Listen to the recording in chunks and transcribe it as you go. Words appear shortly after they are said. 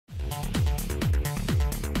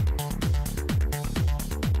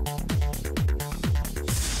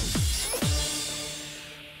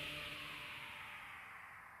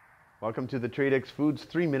Welcome to the Tradex Foods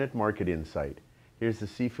 3-Minute Market Insight. Here's the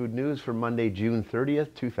seafood news for Monday, June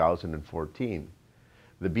 30th, 2014.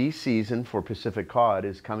 The B season for Pacific Cod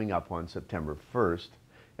is coming up on September 1st,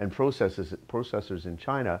 and processors in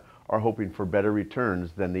China are hoping for better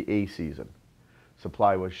returns than the A season.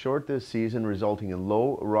 Supply was short this season, resulting in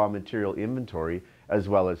low raw material inventory as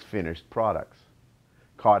well as finished products.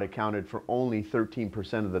 Cod accounted for only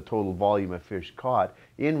 13% of the total volume of fish caught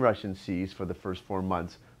in Russian seas for the first 4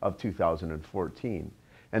 months of 2014,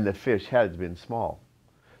 and the fish has been small.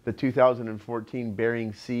 The 2014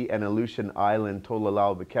 Bering Sea and Aleutian Island total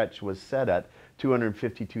allowable catch was set at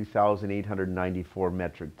 252,894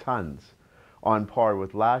 metric tons, on par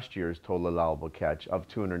with last year's total allowable catch of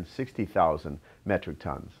 260,000 metric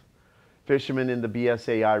tons. Fishermen in the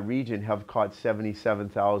BSAI region have caught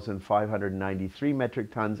 77,593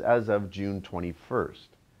 metric tons as of June 21st.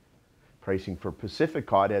 Pricing for Pacific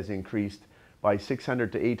Cod has increased by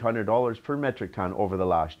 $600 to $800 per metric ton over the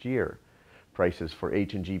last year. Prices for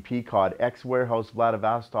H&GP cod ex-Warehouse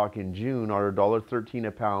Vladisvostok in June are $1.13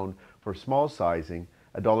 a pound for small sizing,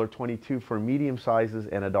 $1.22 for medium sizes,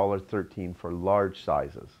 and $1.13 for large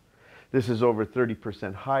sizes. This is over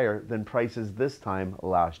 30% higher than prices this time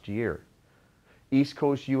last year. East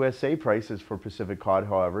Coast USA prices for Pacific Cod,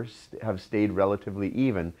 however, have stayed relatively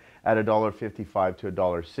even at $1.55 to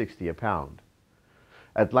 $1.60 a pound.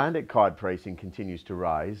 Atlantic cod pricing continues to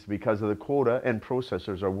rise because of the quota, and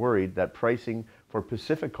processors are worried that pricing for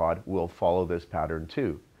Pacific Cod will follow this pattern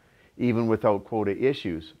too. Even without quota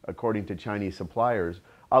issues, according to Chinese suppliers,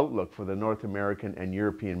 outlook for the North American and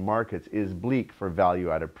European markets is bleak for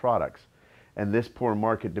value-added products, and this poor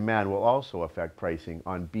market demand will also affect pricing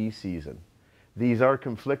on B season. These are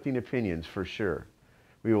conflicting opinions for sure.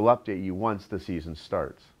 We will update you once the season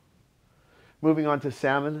starts. Moving on to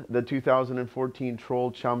salmon, the 2014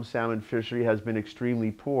 troll chum salmon fishery has been extremely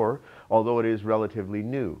poor, although it is relatively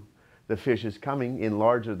new. The fish is coming in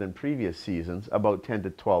larger than previous seasons, about 10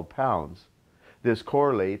 to 12 pounds. This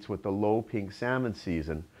correlates with the low pink salmon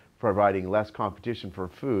season, providing less competition for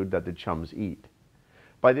food that the chums eat.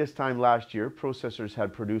 By this time last year, processors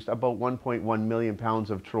had produced about 1.1 million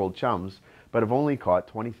pounds of troll chums, but have only caught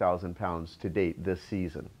 20,000 pounds to date this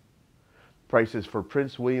season. Prices for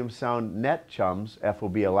Prince William Sound net chums,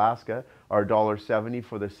 FOB Alaska, are $1.70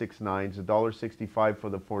 for the 6.9s, $1.65 for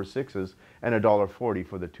the 4.6s, and $1.40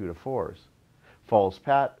 for the 2 to 4s. Falls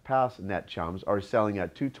Pass net chums are selling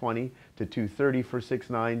at $2.20 to $2.30 for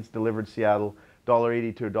 6.9s, delivered Seattle,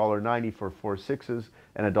 $1.80 to $1.90 for 4.6s,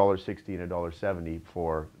 and $1.60 and $1.70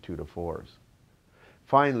 for 2 to 4s.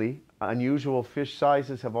 Finally, unusual fish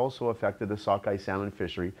sizes have also affected the Sockeye Salmon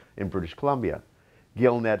Fishery in British Columbia.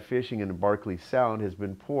 Gillnet fishing in Barkley Sound has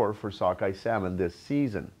been poor for sockeye salmon this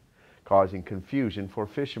season, causing confusion for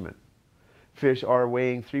fishermen. Fish are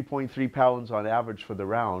weighing 3.3 pounds on average for the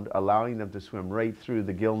round, allowing them to swim right through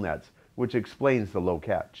the gill nets, which explains the low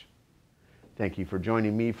catch. Thank you for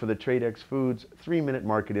joining me for the Tradex Foods 3-Minute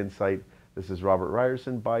Market Insight. This is Robert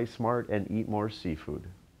Ryerson. Buy smart and eat more seafood.